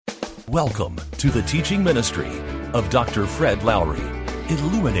Welcome to the teaching ministry of Dr. Fred Lowry,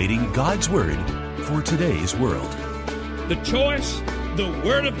 illuminating God's Word for today's world. The choice, the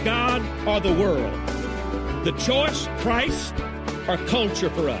Word of God or the world. The choice, Christ or culture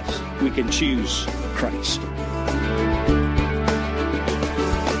for us. We can choose Christ.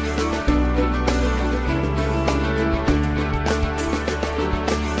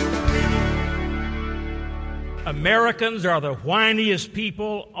 Americans are the whiniest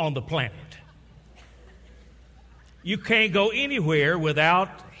people on the planet. You can't go anywhere without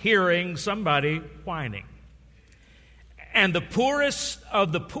hearing somebody whining. And the poorest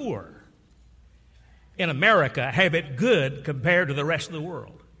of the poor in America have it good compared to the rest of the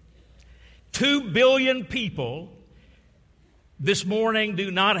world. 2 billion people this morning do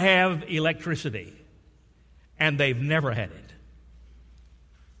not have electricity, and they've never had it.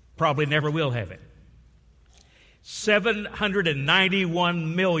 Probably never will have it.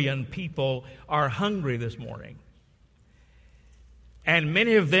 791 million people are hungry this morning, and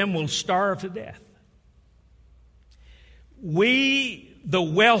many of them will starve to death. We, the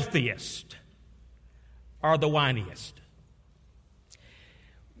wealthiest, are the whiniest.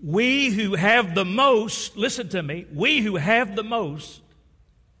 We who have the most, listen to me, we who have the most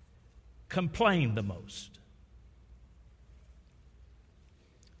complain the most.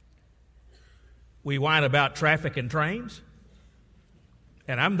 We whine about traffic and trains,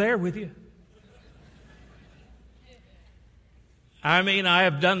 and I'm there with you. I mean, I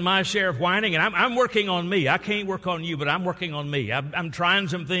have done my share of whining, and I'm working on me. I can't work on you, but I'm working on me. I'm trying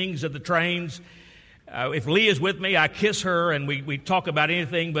some things at the trains. If Leah's with me, I kiss her, and we talk about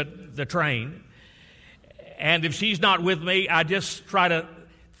anything but the train. And if she's not with me, I just try to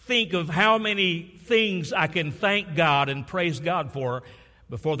think of how many things I can thank God and praise God for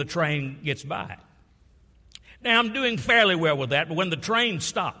before the train gets by. Now, I'm doing fairly well with that, but when the train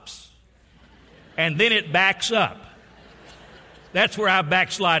stops and then it backs up, that's where I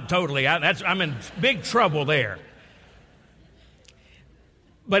backslide totally. I'm in big trouble there.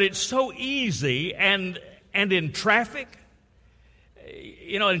 But it's so easy, and in traffic,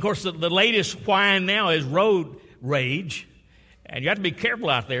 you know, and of course the latest whine now is road rage, and you have to be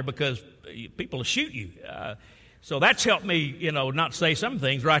careful out there because people will shoot you. So that's helped me, you know, not say some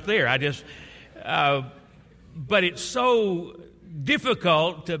things right there. But it's so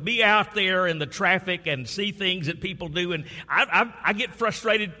difficult to be out there in the traffic and see things that people do. And I get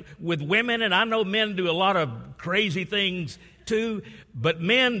frustrated with women, and I know men do a lot of crazy things too, but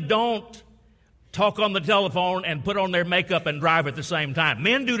men don't talk on the telephone and put on their makeup and drive at the same time.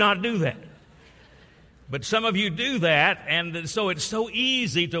 Men do not do that. But some of you do that, and so it's so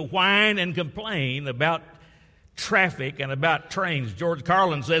easy to whine and complain about traffic and about trains. George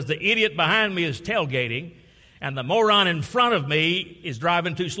Carlin says, the idiot behind me is tailgating, and the moron in front of me is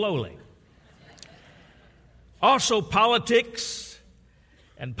driving too slowly. Also, politics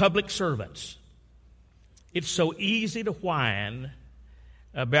and public servants. It's so easy to whine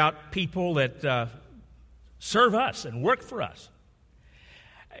about people that serve us and work for us.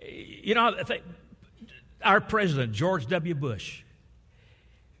 You know, our president, George W. Bush,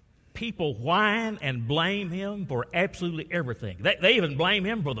 people whine and blame him for absolutely everything. They even blame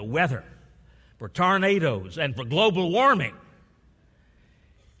him for the weather, for tornadoes, and for global warming.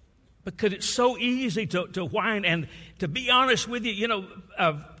 Because it's so easy to whine. And to be honest with you, you know,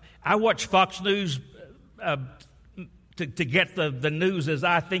 I watch Fox News to get the news as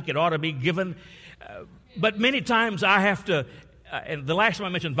I think it ought to be given. But many times I have to, and the last time I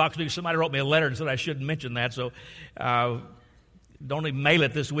mentioned Fox News, somebody wrote me a letter and said I shouldn't mention that, so don't even mail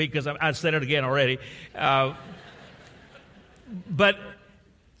it this week because I said it again already. But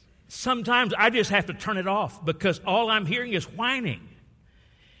sometimes I just have to turn it off because all I'm hearing is whining.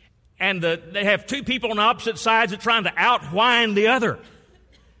 And they have two people on opposite sides that are trying to out-whine the other.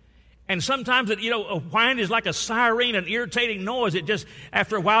 And sometimes, a whine is like a siren, an irritating noise. It just,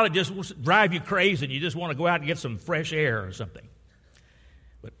 after a while, it just will drive you crazy, and you just want to go out and get some fresh air or something.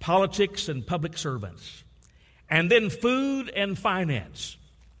 But politics and public servants. And then food and finance.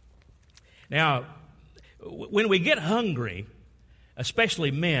 Now, when we get hungry,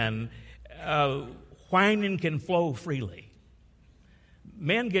 especially men, whining can flow freely.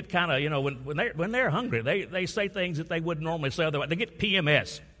 Men get kind of, when they're hungry, they say things that they wouldn't normally say otherwise. They get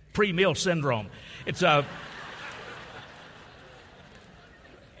PMS. Pre-meal syndrome. It's and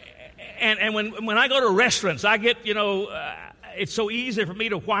when I go to restaurants, I get, it's so easy for me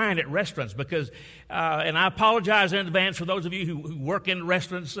to whine at restaurants because, and I apologize in advance for those of you who work in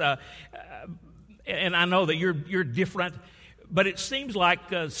restaurants, and I know that you're different, But it seems like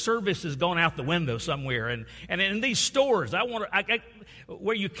service has gone out the window somewhere. And in these stores,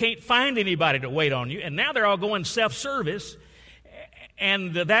 where you can't find anybody to wait on you, and now they're all going self-service,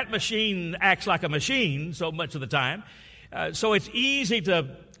 and that machine acts like a machine so much of the time. So it's easy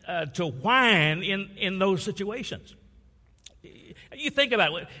to whine in those situations. You think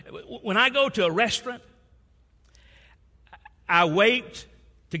about it. When I go to a restaurant, I wait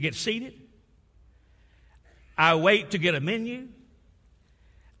to get seated. I wait to get a menu.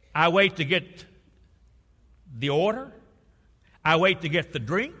 I wait to get the order. I wait to get the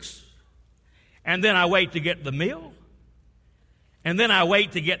drinks. And then I wait to get the meal. And then I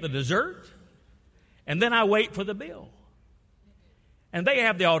wait to get the dessert. And then I wait for the bill. And they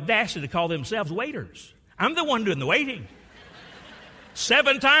have the audacity to call themselves waiters. I'm the one doing the waiting.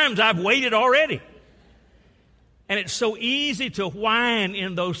 7 times I've waited already. And it's so easy to whine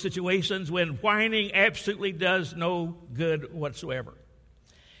in those situations when whining absolutely does no good whatsoever.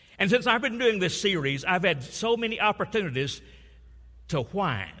 And since I've been doing this series, I've had so many opportunities to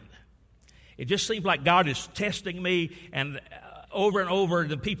whine. It just seems like God is testing me, and over,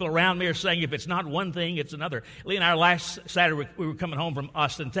 the people around me are saying, if it's not one thing, it's another. Lee and I, last Saturday, we were coming home from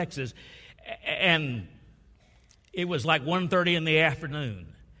Austin, Texas, and it was like 1:30 in the afternoon.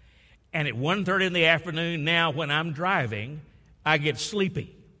 And at 1:30 in the afternoon, now when I'm driving, I get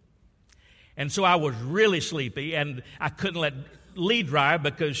sleepy. And so I was really sleepy, and I couldn't let Lee drive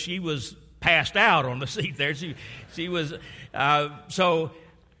because she was passed out on the seat there. She was, so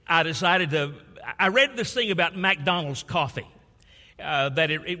I decided I read this thing about McDonald's coffee,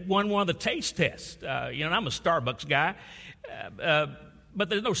 that it won one of the taste tests. And I'm a Starbucks guy, but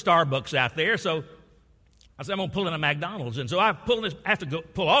there's no Starbucks out there, so I said, I'm going to pull in a McDonald's. And so I have to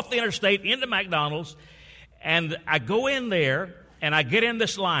pull off the interstate into McDonald's, and I go in there, and I get in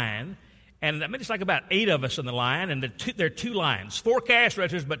this line, and it's like about 8 of us in the line, and there are 2 lines, 4 cash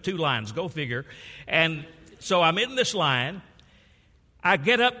registers, but 2 lines, go figure. And so I'm in this line. I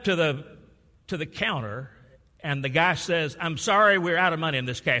get up to the counter, and the guy says, I'm sorry, we're out of money in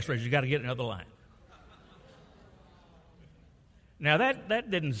this cash register. You got to get another line. Now,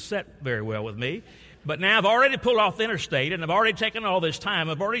 that didn't set very well with me. But now I've already pulled off the interstate, and I've already taken all this time.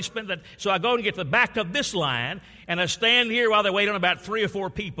 I've already spent that. So I go and get to the back of this line, and I stand here while they wait on about 3 or 4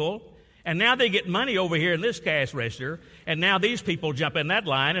 people. And now they get money over here in this cash register, and now these people jump in that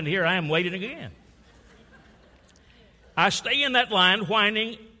line, and here I am waiting again. I stay in that line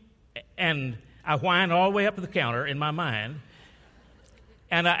whining, and I whine all the way up to the counter in my mind,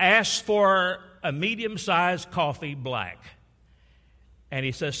 and I ask for a medium-sized coffee black. And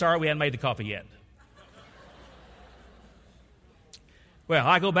he says, sorry, we hadn't made the coffee yet. Well,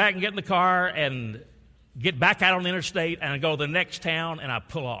 I go back and get in the car and get back out on the interstate, and I go to the next town, and I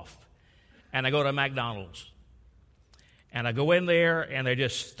pull off. And I go to McDonald's. And I go in there, and there are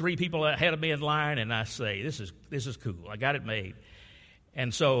just 3 people ahead of me in line, and I say, this is cool. I got it made.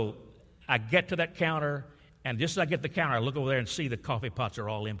 And so I get to that counter, and just as I get to the counter, I look over there and see the coffee pots are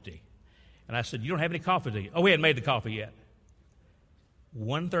all empty. And I said, you don't have any coffee, do you? Oh, we hadn't made the coffee yet.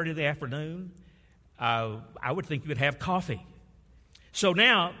 1:30 in the afternoon, I would think you would have coffee. So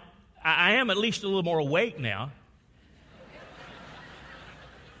now, I am at least a little more awake now.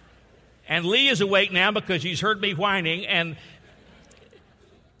 And Lee is awake now because she's heard me whining. And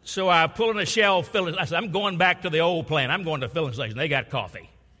so I pull in a Shell filling. I said, I'm going back to the old plant. I'm going to the filling station. They got coffee.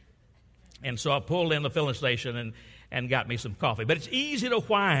 And so I pulled in the filling station and got me some coffee. But it's easy to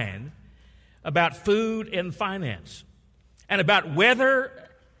whine about food and finance, and about weather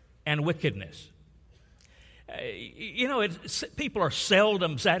and wickedness. People are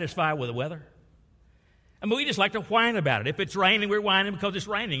seldom satisfied with the weather. I mean, we just like to whine about it. If it's raining, we're whining because it's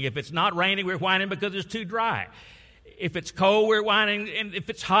raining. If it's not raining, we're whining because it's too dry. If it's cold, we're whining. And if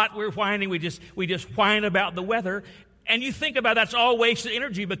it's hot, we're whining. We just whine about the weather. And you think about that's all wasted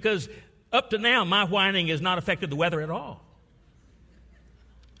energy, because up to now, my whining has not affected the weather at all.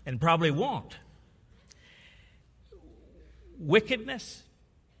 And probably won't. Wickedness.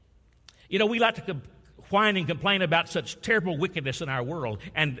 We like to whine and complain about such terrible wickedness in our world.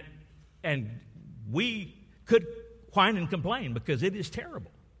 And we could whine and complain because it is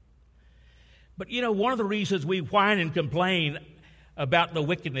terrible. But one of the reasons we whine and complain about the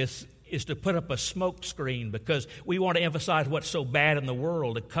wickedness is to put up a smoke screen, because we want to emphasize what's so bad in the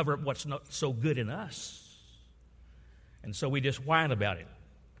world to cover up what's not so good in us. And so we just whine about it.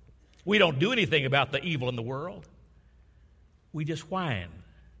 We don't do anything about the evil in the world. We just whine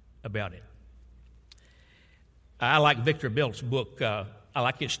about it. I like Victor Bilt's book. I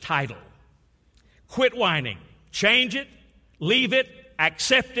like his title. Quit whining. Change it. Leave it.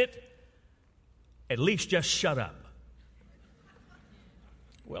 Accept it. At least just shut up.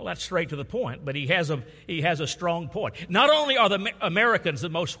 Well, that's straight to the point, but he has a strong point. Not only are the Americans the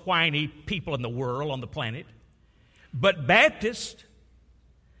most whiny people in the world, on the planet, but Baptists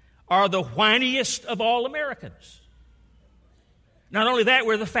are the whiniest of all Americans. Not only that,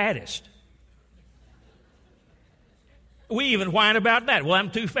 we're the fattest. We even whine about that. Well,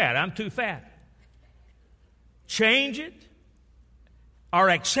 I'm too fat. I'm too fat. Change it or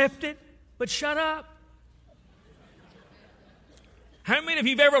accept it, but shut up. How many of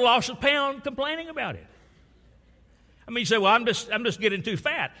you have ever lost a pound complaining about it? I mean, you say, well, I'm just getting too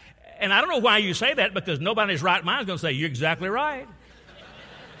fat. And I don't know why you say that, because nobody in his right mind is going to say, you're exactly right.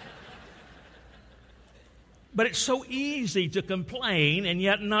 But it's so easy to complain and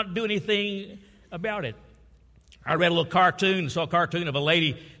yet not do anything about it. I read saw a cartoon of a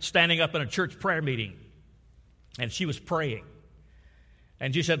lady standing up in a church prayer meeting, and she was praying.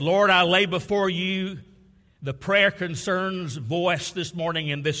 And she said, Lord, I lay before you the prayer concerns voiced this morning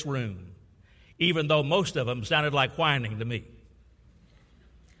in this room, even though most of them sounded like whining to me.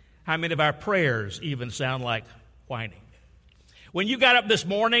 How many of our prayers even sound like whining? When you got up this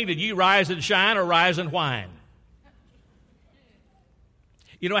morning, did you rise and shine or rise and whine?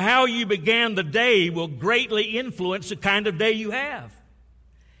 You know, how you began the day will greatly influence the kind of day you have.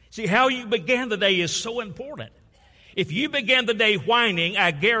 See, how you began the day is so important. If you began the day whining,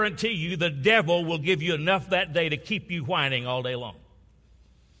 I guarantee you the devil will give you enough that day to keep you whining all day long.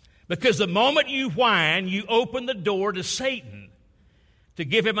 Because the moment you whine, you open the door to Satan to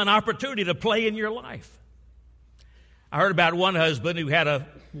give him an opportunity to play in your life. I heard about one husband who had a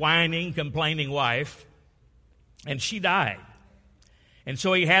whining, complaining wife, and she died. And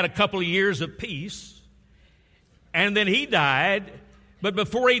so he had a couple of years of peace, and then he died, but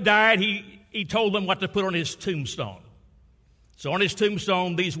before he died, he told them what to put on his tombstone. So on his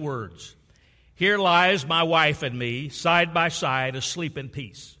tombstone, these words, here lies my wife and me, side by side, asleep in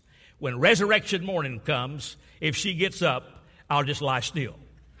peace. When resurrection morning comes, if she gets up, I'll just lie still.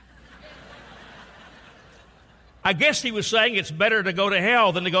 I guess he was saying it's better to go to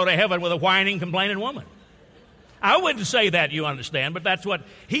hell than to go to heaven with a whining, complaining woman. I wouldn't say that, you understand, but that's what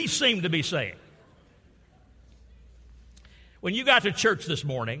he seemed to be saying. When you got to church this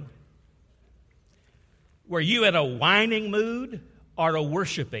morning, were you in a whining mood or a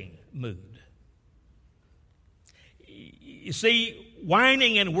worshiping mood? You see,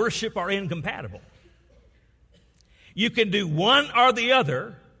 whining and worship are incompatible. You can do one or the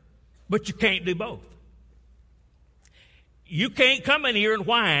other, but you can't do both. You can't come in here and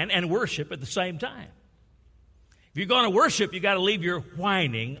whine and worship at the same time. If you're going to worship, you got to leave your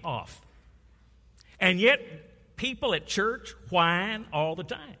whining off. And yet, people at church whine all the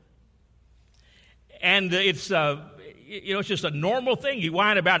time. And it's just a normal thing. You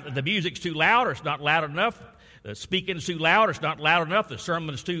whine about the music's too loud or it's not loud enough. The speaking's too loud or it's not loud enough. The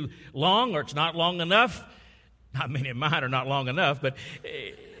sermon's too long or it's not long enough. Not many of mine are not long enough, but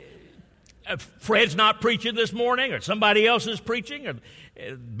Fred's not preaching this morning, or somebody else is preaching, or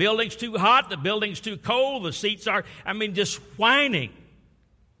the building's too hot, the building's too cold, the seats are, just whining.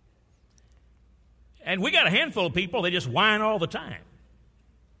 And we got a handful of people, they just whine all the time.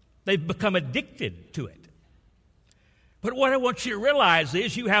 They've become addicted to it. But what I want you to realize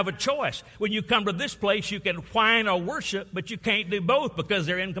is you have a choice. When you come to this place, you can whine or worship, but you can't do both because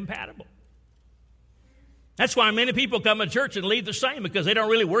they're incompatible. That's why many people come to church and leave the same, because they don't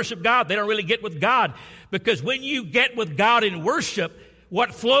really worship God. They don't really get with God. Because when you get with God in worship,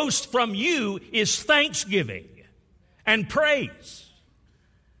 what flows from you is thanksgiving and praise.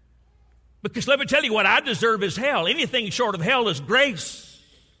 Because let me tell you, what I deserve is hell. Anything short of hell is grace.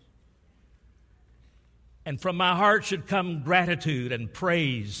 And from my heart should come gratitude and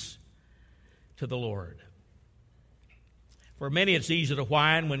praise to the Lord. For many, it's easy to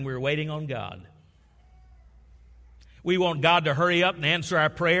whine when we're waiting on God. We want God to hurry up and answer our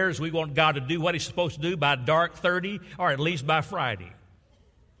prayers. We want God to do what He's supposed to do by dark 30, or at least by Friday.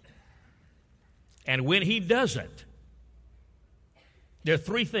 And when He doesn't, there are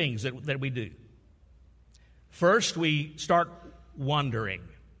three things that we do. First, we start wondering.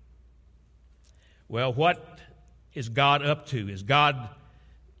 Well, what is God up to? Is God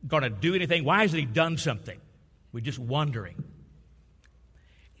going to do anything? Why hasn't He done something? We're just wondering.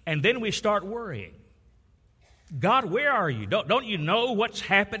 And then we start worrying. God, where are you? Don't you know what's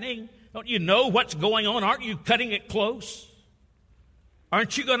happening? Don't you know what's going on? Aren't you cutting it close?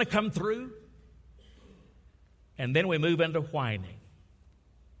 Aren't you going to come through? And then we move into whining.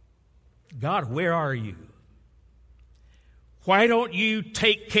 God, where are you? Why don't you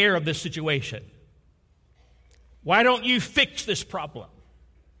take care of this situation? Why don't you fix this problem?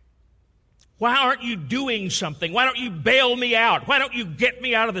 Why aren't you doing something? Why don't you bail me out? Why don't you get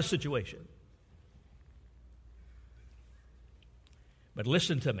me out of this situation? But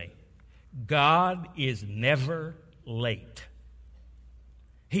listen to me. God is never late.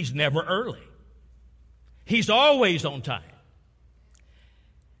 He's never early. He's always on time.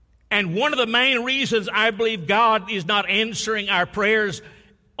 And one of the main reasons I believe God is not answering our prayers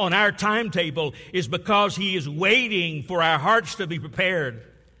on our timetable is because He is waiting for our hearts to be prepared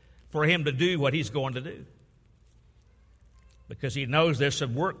for Him to do what He's going to do. Because He knows there's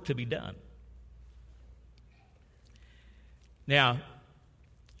some work to be done. Now,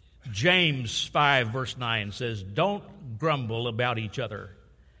 James 5 verse 9 says, "Don't grumble about each other,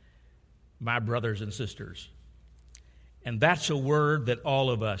 my brothers and sisters." And that's a word that all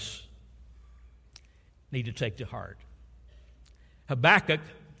of us need to take to heart. Habakkuk,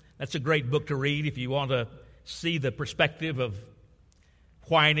 that's a great book to read if you want to see the perspective of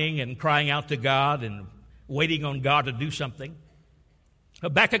whining and crying out to God and waiting on God to do something.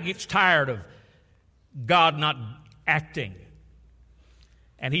 Habakkuk gets tired of God not acting.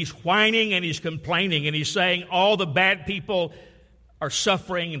 And he's whining and he's complaining and he's saying all the bad people are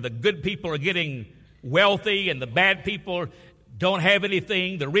suffering and the good people are getting wealthy and the bad people don't have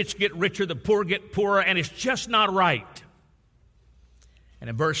anything. The rich get richer, the poor get poorer, and it's just not right. And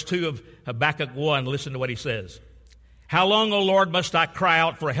in verse 2 of Habakkuk 1, listen to what he says. "How long, O Lord, must I cry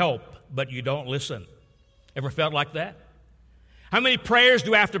out for help, but you don't listen?" Ever felt like that? How many prayers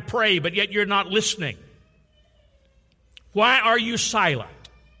do I have to pray, but yet you're not listening? Why are you silent?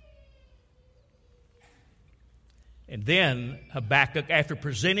 And then Habakkuk, after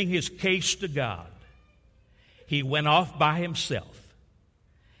presenting his case to God, he went off by himself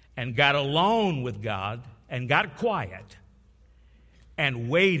and got alone with God and got quiet and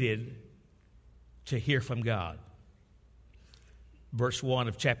waited to hear from God. Verse 1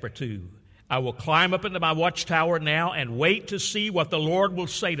 of chapter 2, "I will climb up into my watchtower now and wait to see what the Lord will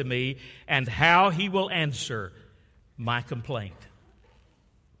say to me and how He will answer my complaint."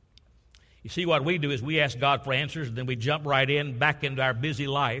 You see, what we do is we ask God for answers, and then we jump right back into our busy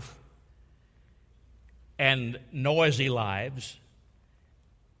life and noisy lives,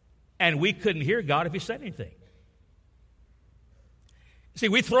 and we couldn't hear God if He said anything. See,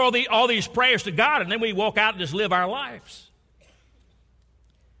 we throw all these prayers to God, and then we walk out and just live our lives.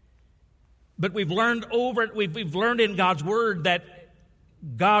 But we've learned we've learned in God's Word that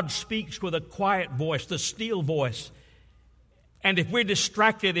God speaks with a quiet voice, the still voice. And if we're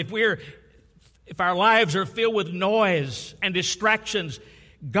distracted, if our lives are filled with noise and distractions,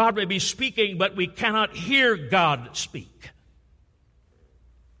 God may be speaking, but we cannot hear God speak.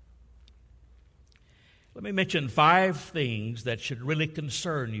 Let me mention 5 things that should really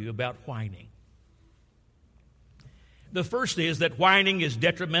concern you about whining. The first is that whining is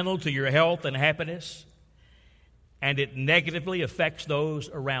detrimental to your health and happiness, and it negatively affects those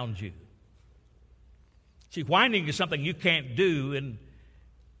around you. See, whining is something you can't do, and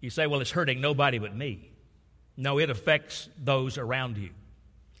you say, well, it's hurting nobody but me. No, it affects those around you.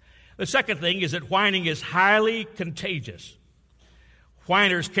 The second thing is that whining is highly contagious.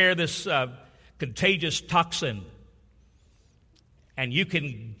 Whiners carry this contagious toxin, and you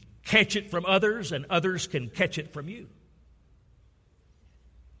can catch it from others, and others can catch it from you.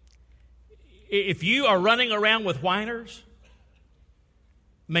 If you are running around with whiners,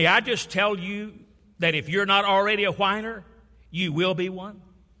 may I just tell you that if you're not already a whiner, you will be one.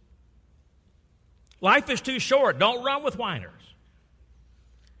 Life is too short. Don't run with whiners.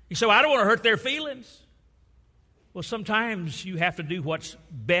 You say, well, I don't want to hurt their feelings. Well, sometimes you have to do what's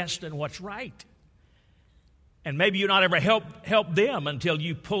best and what's right. And maybe you not ever help them until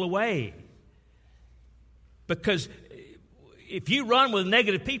you pull away. Because if you run with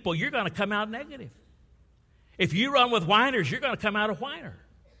negative people, you're going to come out negative. If you run with whiners, you're going to come out a whiner.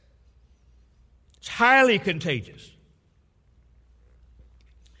 It's highly contagious.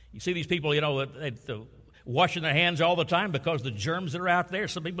 You see these people, they're washing their hands all the time because the germs that are out there.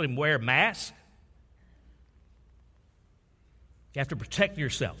 Some people even wear masks. You have to protect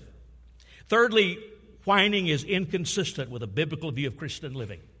yourself. Thirdly, whining is inconsistent with a biblical view of Christian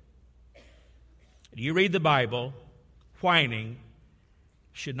living. You read the Bible, whining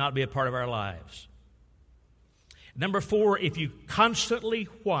should not be a part of our lives. Number 4, if you constantly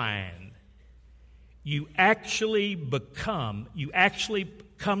whine, you actually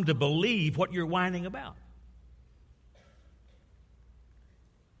come to believe what you're whining about.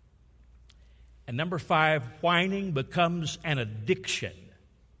 And number 5, whining becomes an addiction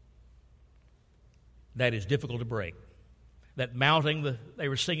that is difficult to break. That mountain they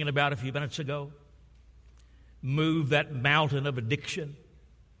were singing about a few minutes ago, move that mountain of addiction.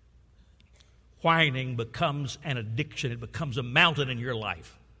 whining becomes an addiction. It becomes a mountain in your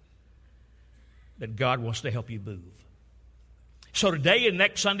life that God wants to help you move. So today and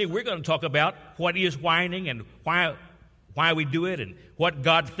next Sunday, we're going to talk about what is whining and why we do it and what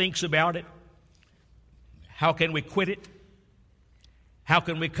God thinks about it. How can we quit it? How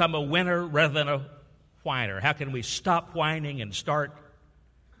can we become a winner rather than a whiner? How can we stop whining and start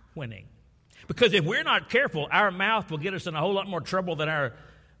winning? Because if we're not careful, our mouth will get us in a whole lot more trouble than our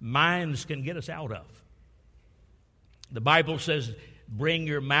minds can get us out of. The Bible says, bring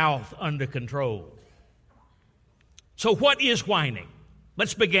your mouth under control. So what is whining?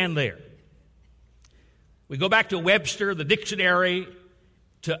 Let's begin there. We go back to Webster, the dictionary,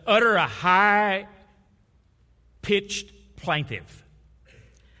 to utter a high-pitched plaintive,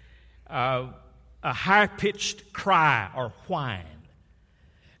 a high-pitched cry or whine,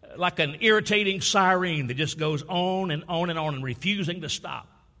 like an irritating siren that just goes on and on and on and refusing to stop.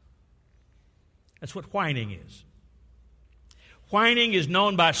 That's what whining is. Whining is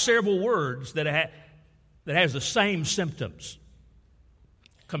known by several words that has the same symptoms: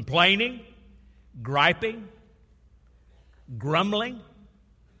 complaining, griping, grumbling,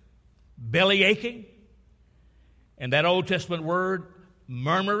 belly aching, and that Old Testament word,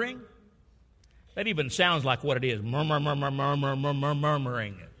 murmuring. That even sounds like what it is,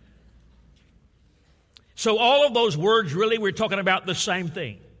 murmuring. So all of those words, really, we're talking about the same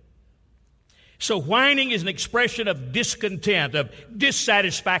thing. So whining is an expression of discontent, of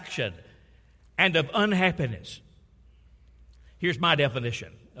dissatisfaction, and of unhappiness. Here's my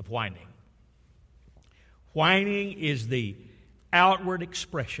definition of whining. Whining is the outward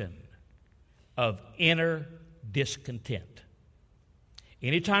expression of inner discontent.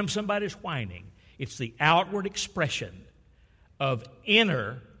 Anytime somebody's whining, it's the outward expression of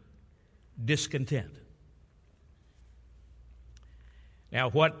inner discontent. Now,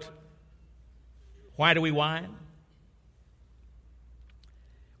 why do we whine?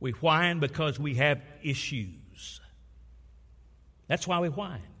 We whine because we have issues. That's why we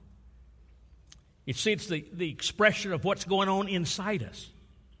whine. It's the expression of what's going on inside us.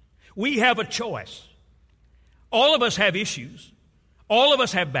 We have a choice. All of us have issues. All of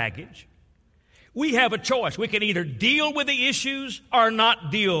us have baggage. We have a choice. We can either deal with the issues or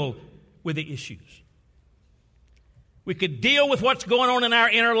not deal with the issues. We could deal with what's going on in our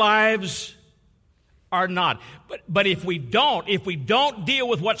inner lives or not. But if we don't deal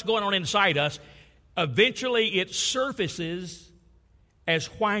with what's going on inside us, eventually it surfaces as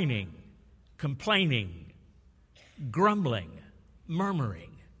whining, complaining, grumbling, murmuring.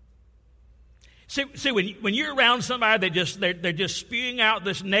 See, when you're around somebody they're just spewing out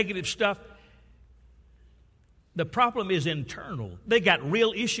this negative stuff, the problem is internal. They got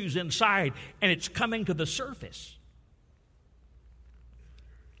real issues inside, and it's coming to the surface.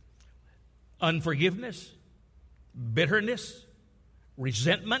 Unforgiveness, bitterness,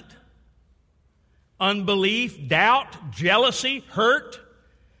 resentment, unbelief, doubt, jealousy, hurt.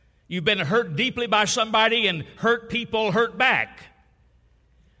 You've been hurt deeply by somebody, and hurt people hurt back.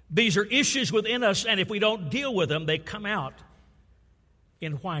 These are issues within us, and if we don't deal with them, they come out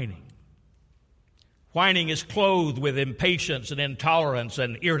in whining. Whining is clothed with impatience and intolerance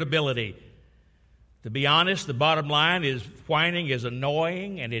and irritability. To be honest, the bottom line is whining is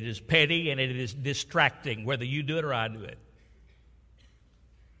annoying, and it is petty, and it is distracting, whether you do it or I do it.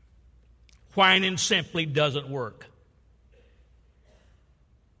 Whining simply doesn't work.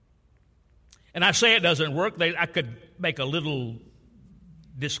 And I say it doesn't work. I could make a little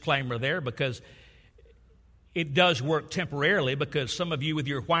disclaimer there, because it does work temporarily, because some of you with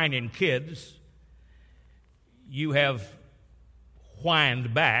your whining kids, you have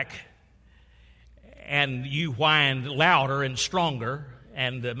whined back, and you whined louder and stronger,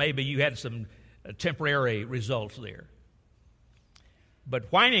 and maybe you had some temporary results there.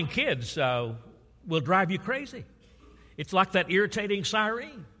 But whining kids will drive you crazy. It's like that irritating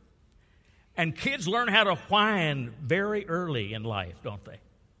siren. And kids learn how to whine very early in life, don't they?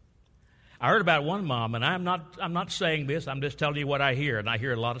 I heard about one mom, and I'm not saying this, I'm just telling you what I hear, and I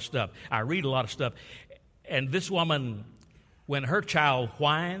hear a lot of stuff. I read a lot of stuff. And this woman, when her child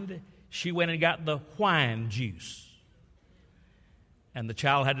whined, she went and got the whine juice. And the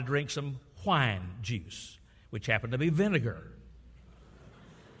child had to drink some whine juice, which happened to be vinegar.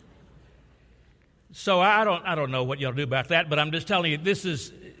 So I don't know what y'all do about that, but I'm just telling you,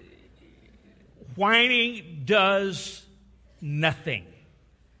 whining does nothing.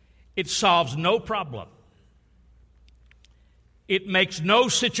 It solves no problem. It makes no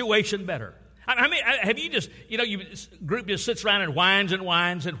situation better. I mean, have you just, group just sits around and whines and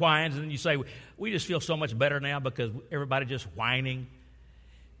whines and whines, and then you say, we just feel so much better now because everybody just whining.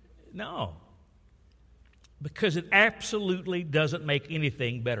 No. because it absolutely doesn't make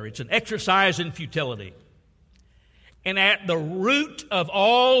anything better. It's an exercise in futility. And at the root of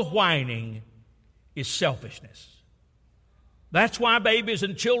all whining is selfishness. That's why babies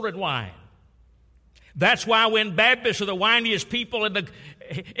and children whine. That's why when Baptists are the whiniest people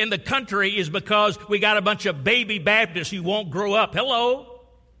in the country is because we got a bunch of baby Baptists who won't grow up. Hello?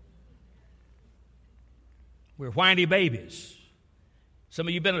 We're whiny babies. Some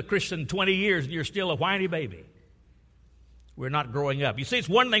of you have been a Christian 20 years and you're still a whiny baby. We're not growing up. You see, it's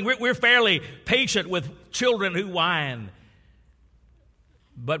one thing, we're fairly patient with children who whine.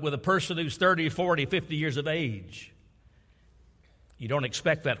 But with a person who's 30, 40, 50 years of age, you don't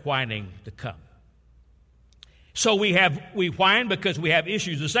expect that whining to come. So we whine because we have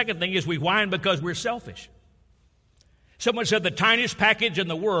issues. The second thing is we whine because we're selfish. Someone said the tiniest package in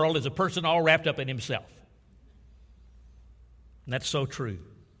the world is a person all wrapped up in himself. And that's so true.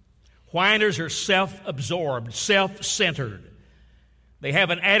 Whiners are self-absorbed, self-centered. They have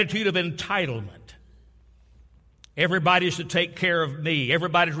an attitude of entitlement. Everybody's to take care of me.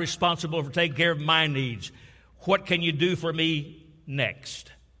 Everybody's responsible for taking care of my needs. What can you do for me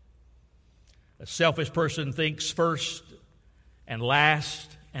next? A selfish person thinks first and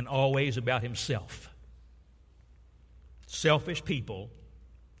last and always about himself. Selfish people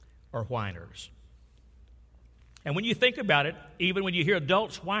are whiners. And when you think about it, even when you hear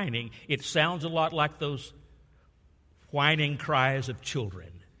adults whining, it sounds a lot like those whining cries of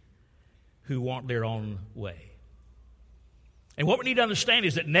children who want their own way. And what we need to understand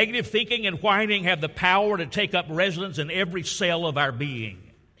is that negative thinking and whining have the power to take up residence in every cell of our being.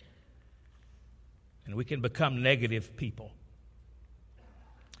 And we can become negative people.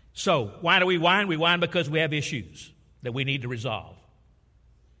 So, why do we whine? We whine because we have issues that we need to resolve.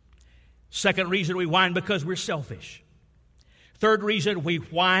 Second reason, we whine because we're selfish. Third reason, we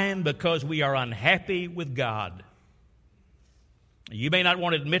whine because we are unhappy with God. You may not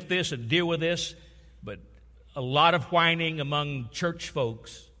want to admit this and deal with this, but a lot of whining among church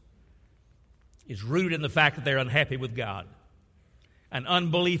folks is rooted in the fact that they're unhappy with God. An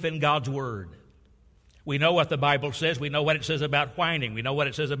unbelief in God's Word. We know what the Bible says. We know what it says about whining. We know what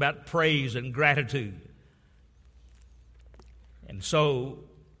it says about praise and gratitude. And so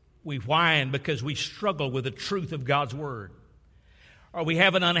we whine because we struggle with the truth of God's Word. Or we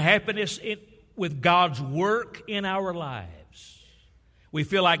have an unhappiness with God's work in our lives. We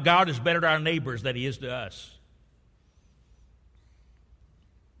feel like God is better to our neighbors than He is to us.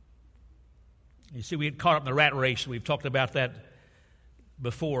 You see, we get caught up in the rat race. We've talked about that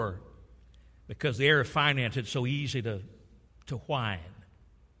before. Because the area of finance, it's so easy to whine.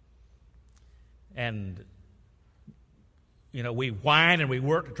 And, you know, we whine and we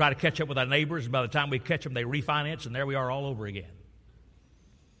work to try to catch up with our neighbors. And by the time we catch them, they refinance, and there we are all over again.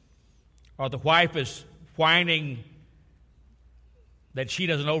 Or the wife is whining that she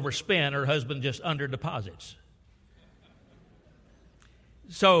doesn't overspend, her husband just under deposits.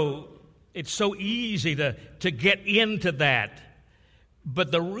 So it's so easy to get into that.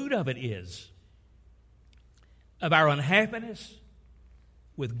 But the root of it is of our unhappiness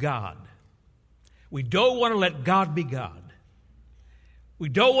with God. We don't want to let God be God. We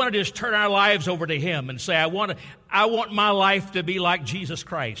don't want to just turn our lives over to Him and say, I want my life to be like Jesus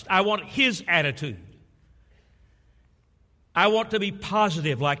Christ. I want His attitude. I want to be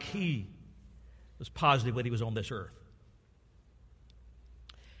positive like He was positive when He was on this earth.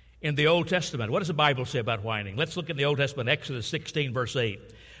 In the Old Testament, what does the Bible say about whining? Let's look in the Old Testament, Exodus 16, verse 8.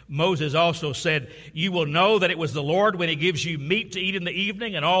 Moses also said, you will know that it was the Lord when He gives you meat to eat in the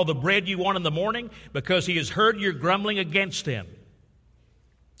evening and all the bread you want in the morning, because He has heard your grumbling against Him.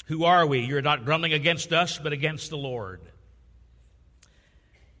 Who are we? You're not grumbling against us, but against the Lord.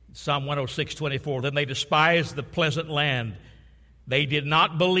 Psalm 106:24. Then they despised the pleasant land. They did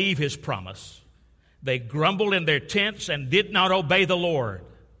not believe His promise. They grumbled in their tents and did not obey the Lord.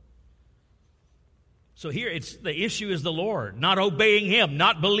 So here, the issue is the Lord, not obeying Him,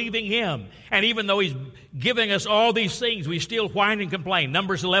 not believing Him. And even though He's giving us all these things, we still whine and complain.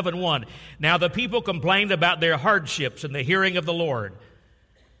 Numbers 11:1. Now the people complained about their hardships in the hearing of the Lord.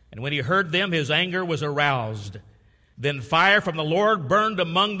 And when He heard them, His anger was aroused. Then fire from the Lord burned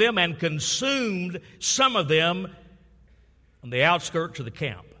among them and consumed some of them on the outskirts of the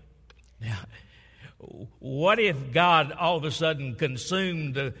camp. Now, what if God all of a sudden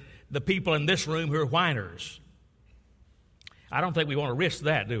consumed the people in this room who are whiners? I don't think we want to risk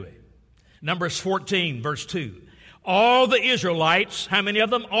that, do we? Numbers 14, verse 2. All the Israelites, how many of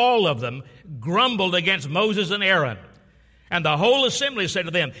them? All of them, grumbled against Moses and Aaron. And the whole assembly said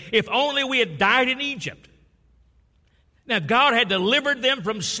to them, if only we had died in Egypt. Now, God had delivered them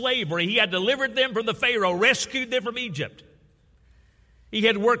from slavery. He had delivered them from the Pharaoh, rescued them from Egypt. He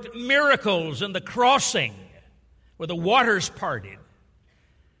had worked miracles in the crossing where the waters parted.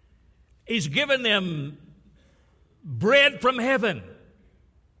 He's given them bread from heaven.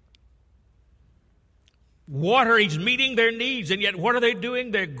 Water, He's meeting their needs, and yet what are they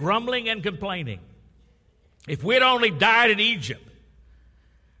doing? They're grumbling and complaining. If we'd only died in Egypt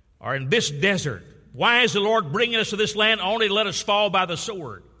or in this desert, why is the Lord bringing us to this land only to let us fall by the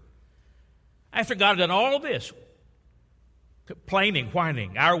sword? After God had done all of this, complaining,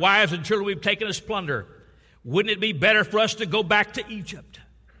 whining, our wives and children we've taken as plunder, wouldn't it be better for us to go back to Egypt?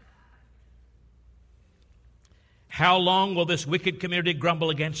 How long will this wicked community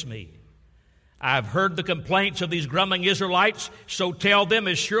grumble against me? I've heard the complaints of these grumbling Israelites, so tell them,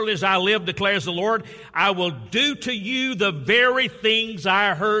 as surely as I live, declares the Lord, I will do to you the very things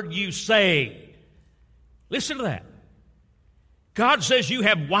I heard you say. Listen to that. God says you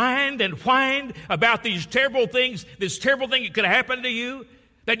have whined and whined about these terrible things, this terrible thing that could happen to you,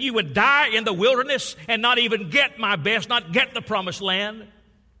 that you would die in the wilderness and not even get my best, not get the promised land.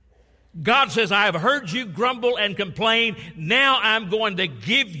 God says, I have heard you grumble and complain. Now I'm going to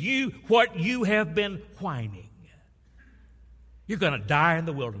give you what you have been whining. You're going to die in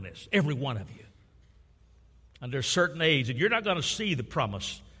the wilderness, every one of you, under a certain age, and you're not going to see the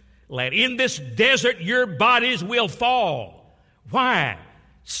promised land. In this desert, your bodies will fall. Why?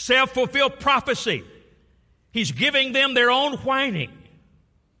 Self-fulfilled prophecy. He's giving them their own whining.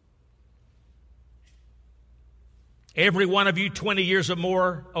 Every one of you 20 years or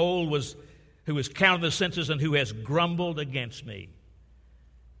more old who was counted the census and who has grumbled against me,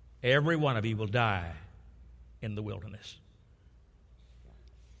 every one of you will die in the wilderness.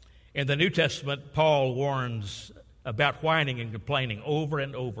 In the New Testament, Paul warns about whining and complaining over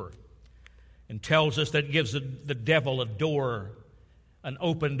and over and tells us that it gives the devil a door, an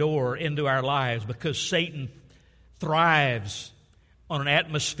open door into our lives, because Satan thrives on an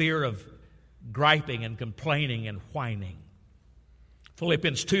atmosphere of griping and complaining and whining.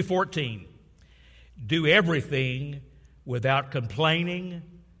 Philippians 2:14, do everything without complaining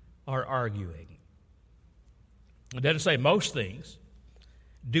or arguing. It doesn't say most things.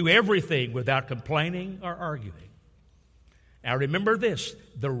 Do everything without complaining or arguing. Now remember this,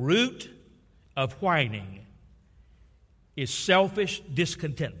 the root of whining is selfish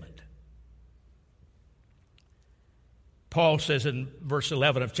discontentment. Paul says in verse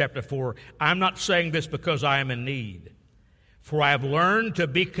 11 of chapter 4, I'm not saying this because I am in need, for I have learned to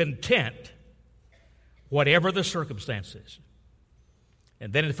be content whatever the circumstances.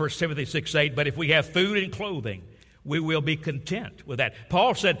 And then in 1 Timothy 6:8, but if we have food and clothing, we will be content with that.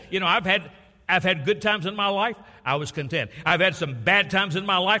 Paul said, I've had good times in my life, I was content. I've had some bad times in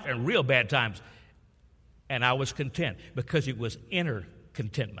my life, and real bad times, and I was content, because it was inner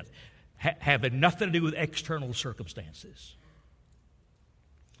contentment, having nothing to do with external circumstances.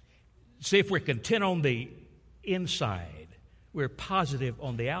 See, if we're content on the inside, we're positive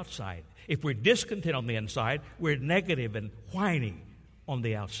on the outside. If we're discontent on the inside, we're negative and whining on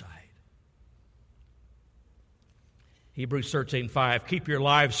the outside. Hebrews 13:5, keep your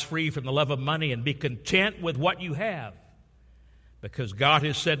lives free from the love of money and be content with what you have, because God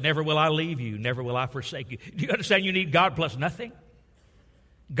has said, never will I leave you, never will I forsake you. Do you understand you need God plus nothing?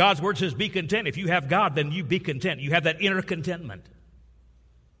 God's word says be content. If you have God, then you be content. You have that inner contentment.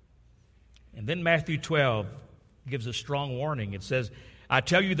 And then Matthew 12 gives a strong warning. It says, I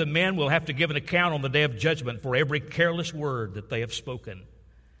tell you, the men will have to give an account on the day of judgment for every careless word that they have spoken.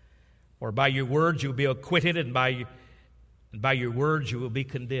 For by your words you will be acquitted, and by your words you will be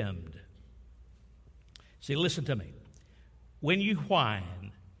condemned. See, listen to me. When you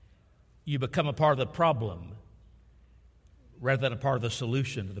whine, you become a part of the problem rather than a part of the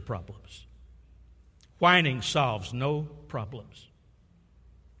solution to the problems. Whining solves no problems.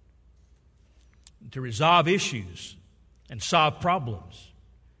 To resolve issues and solve problems,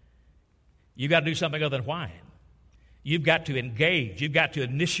 you've got to do something other than whine. You've got to engage. You've got to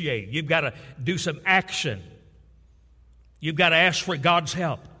initiate. You've got to do some action. You've got to ask for God's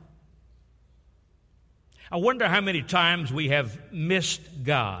help. I wonder how many times we have missed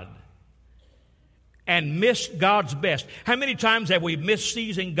God and missed God's best. How many times have we missed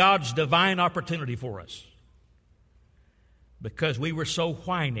seizing God's divine opportunity for us? Because we were so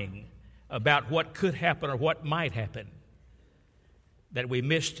whining about what could happen or what might happen that we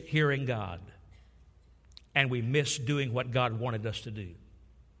missed hearing God, and we missed doing what God wanted us to do.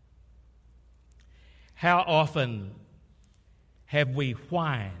 How often have we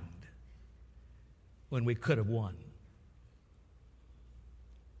whined when we could have won?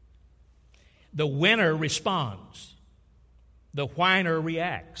 The winner responds. the whiner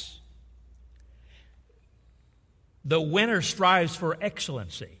reacts. The winner strives for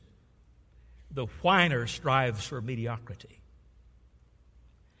excellency. The whiner strives for mediocrity.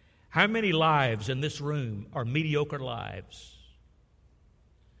 How many lives in this room are mediocre lives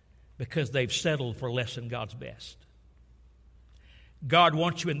because they've settled for less than God's best? God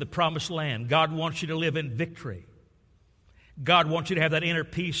wants you in the promised land. God wants you to live in victory. God wants you to have that inner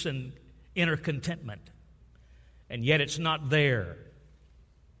peace and inner contentment. And yet it's not there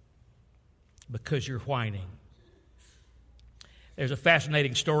because you're whining. There's a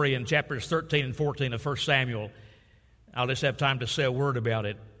fascinating story in chapters 13 and 14 of 1 Samuel. I'll just have time to say a word about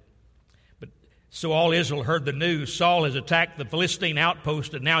it. But so all Israel heard the news. Saul has attacked the Philistine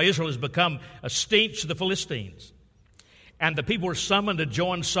outpost, and now Israel has become a stench to the Philistines. And the people were summoned to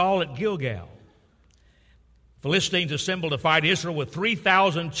join Saul at Gilgal. Philistines assembled to fight Israel with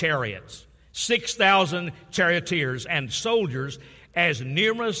 3,000 chariots, 6,000 charioteers, and soldiers as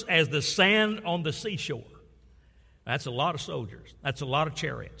numerous as the sand on the seashore. That's a lot of soldiers. That's a lot of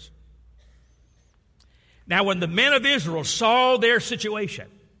chariots. Now, when the men of Israel saw their situation,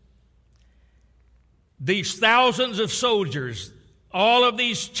 these thousands of soldiers, all of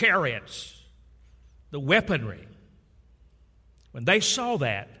these chariots, the weaponry, when they saw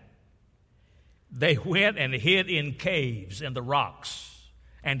that, they went and hid in caves in the rocks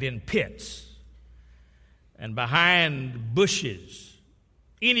and in pits and behind bushes,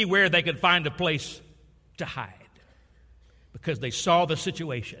 anywhere they could find a place to hide, because they saw the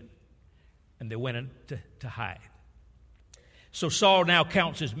situation and they went in to hide. So Saul now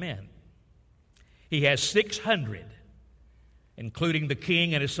counts his men. He has 600, including the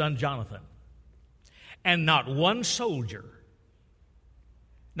king and his son Jonathan. And not one soldier,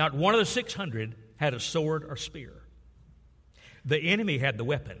 not one of the 600 had a sword or spear. The enemy had the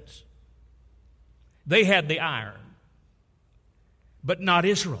weapons. They had the iron, but not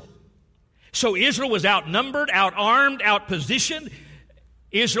Israel. So Israel was outnumbered, outarmed, outpositioned.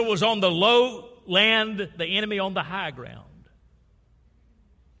 Israel was on the low land, the enemy on the high ground.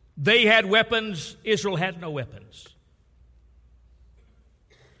 They had weapons, Israel had no weapons.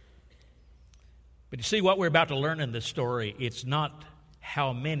 But you see what we're about to learn in this story, it's not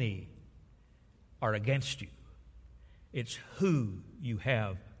how many are against you. It's who you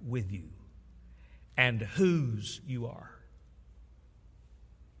have with you and whose you are.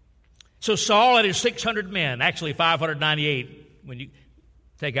 So Saul and his 600 men, actually 598 when you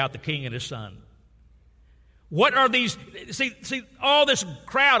take out the king and his son. What are these? See, all this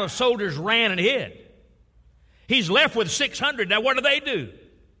crowd of soldiers ran and hid. He's left with 600. Now what do?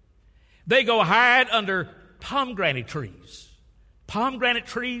 They go hide under pomegranate trees. Pomegranate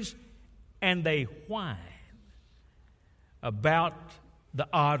trees, and they whine about the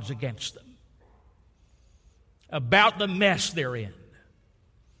odds against them, about the mess they're in.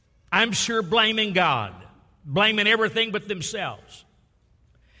 I'm sure blaming God, blaming everything but themselves.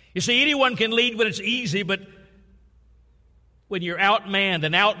 You see, anyone can lead when it's easy, but when you're outmanned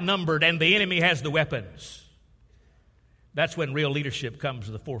and outnumbered and the enemy has the weapons, that's when real leadership comes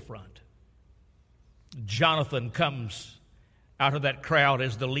to the forefront. Jonathan comes out of that crowd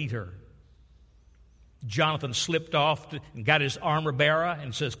as the leader. Jonathan slipped off and got his armor bearer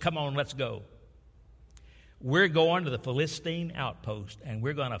and says, "Come on, let's go. We're going to the Philistine outpost and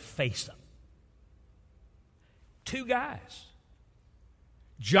we're going to face them." 2 guys,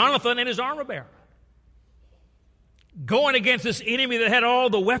 Jonathan and his armor bearer, going against this enemy that had all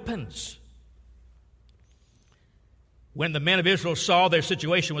the weapons. When the men of Israel saw their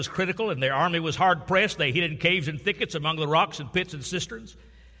situation was critical and their army was hard pressed, they hid in caves and thickets among the rocks and pits and cisterns.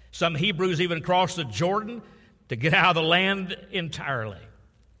 Some Hebrews even crossed the Jordan to get out of the land entirely.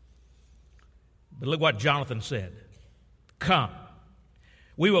 But look what Jonathan said. "Come,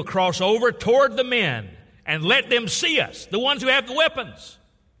 we will cross over toward the men and let them see us," the ones who have the weapons.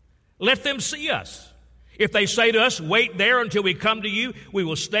 Let them see us. If they say to us, "Wait there until we come to you," we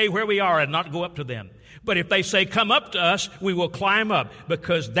will stay where we are and not go up to them. But if they say, "Come up to us," we will climb up,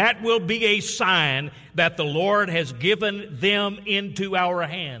 because that will be a sign that the Lord has given them into our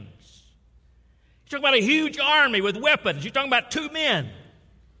hands. You're talking about a huge army with weapons. You're talking about 2 men.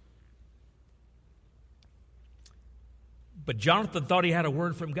 But Jonathan thought he had a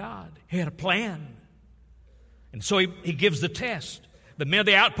word from God. He had a plan. And so he gives the test. The men of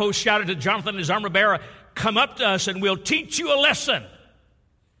the outpost shouted to Jonathan and his armor bearer, "Come up to us and we'll teach you a lesson.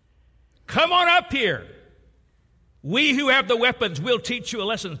 Come on up here. We who have the weapons will teach you a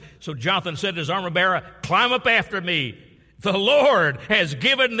lesson." So Jonathan said to his armor bearer, "Climb up after me. The Lord has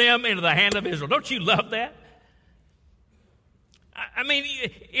given them into the hand of Israel." Don't you love that? I mean,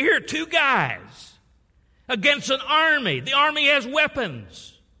 here are 2 guys. against an army. The army has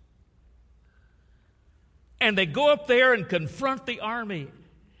weapons. And they go up there and confront the army.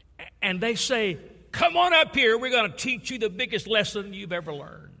 And they say, come on up here. We're going to teach you the biggest lesson you've ever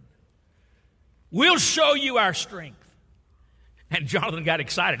learned. We'll show you our strength. And Jonathan got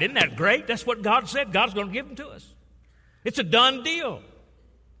excited. Isn't that great? That's what God said. God's going to give them to us. It's a done deal.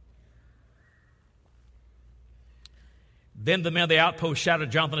 Then the men of the outpost shouted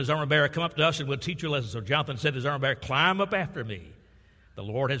to Jonathan, his armor bearer, come up to us and we'll teach you a lesson. So Jonathan said to his armor bearer, climb up after me. The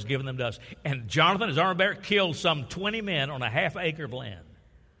Lord has given them to us. And Jonathan, his armor bearer, killed some 20 men on a half-acre of land.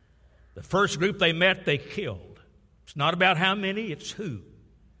 The first group they met, they killed. It's not about how many, it's who.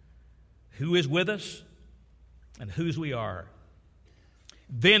 Who is with us and whose we are.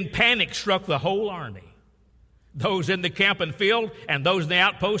 Then panic struck the whole army. Those in the camp and field and those in the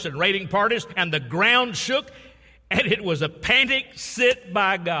outposts and raiding parties, and the ground shook, and it was a panic set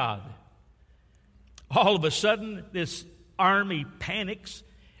by God. All of a sudden, this army panics,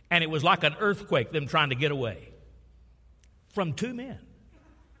 and it was like an earthquake, them trying to get away from 2 men.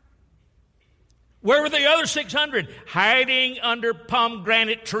 Where were the other 600? Hiding under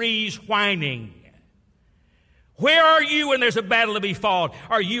pomegranate trees, whining. Where are you when there's a battle to be fought?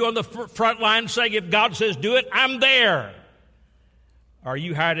 Are you on the front line saying, if God says do it, I'm there? Are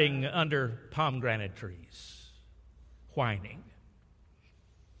you hiding under pomegranate trees, whining?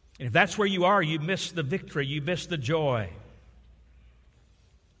 And if that's where you are, you miss the victory, you miss the joy.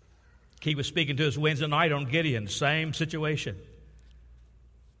 He was speaking to us Wednesday night on Gideon, same situation,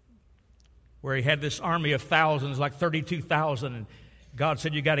 where he had this army of thousands, like 32,000, and God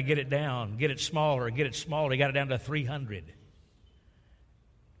said, you got to get it down, get it smaller. He got it down to 300.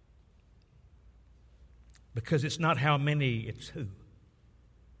 Because it's not how many, it's who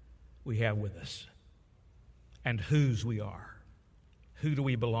we have with us and whose we are. Who do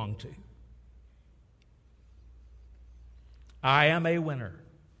we belong to? I am a winner,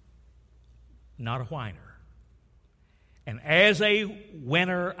 not a whiner. And as a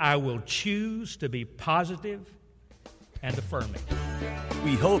winner, I will choose to be positive and affirming.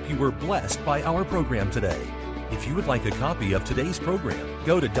 We hope you were blessed by our program today. If you would like a copy of today's program,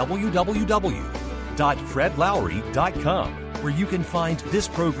 go to www.fredlowry.com, where you can find this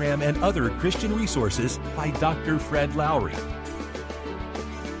program and other Christian resources by Dr. Fred Lowry.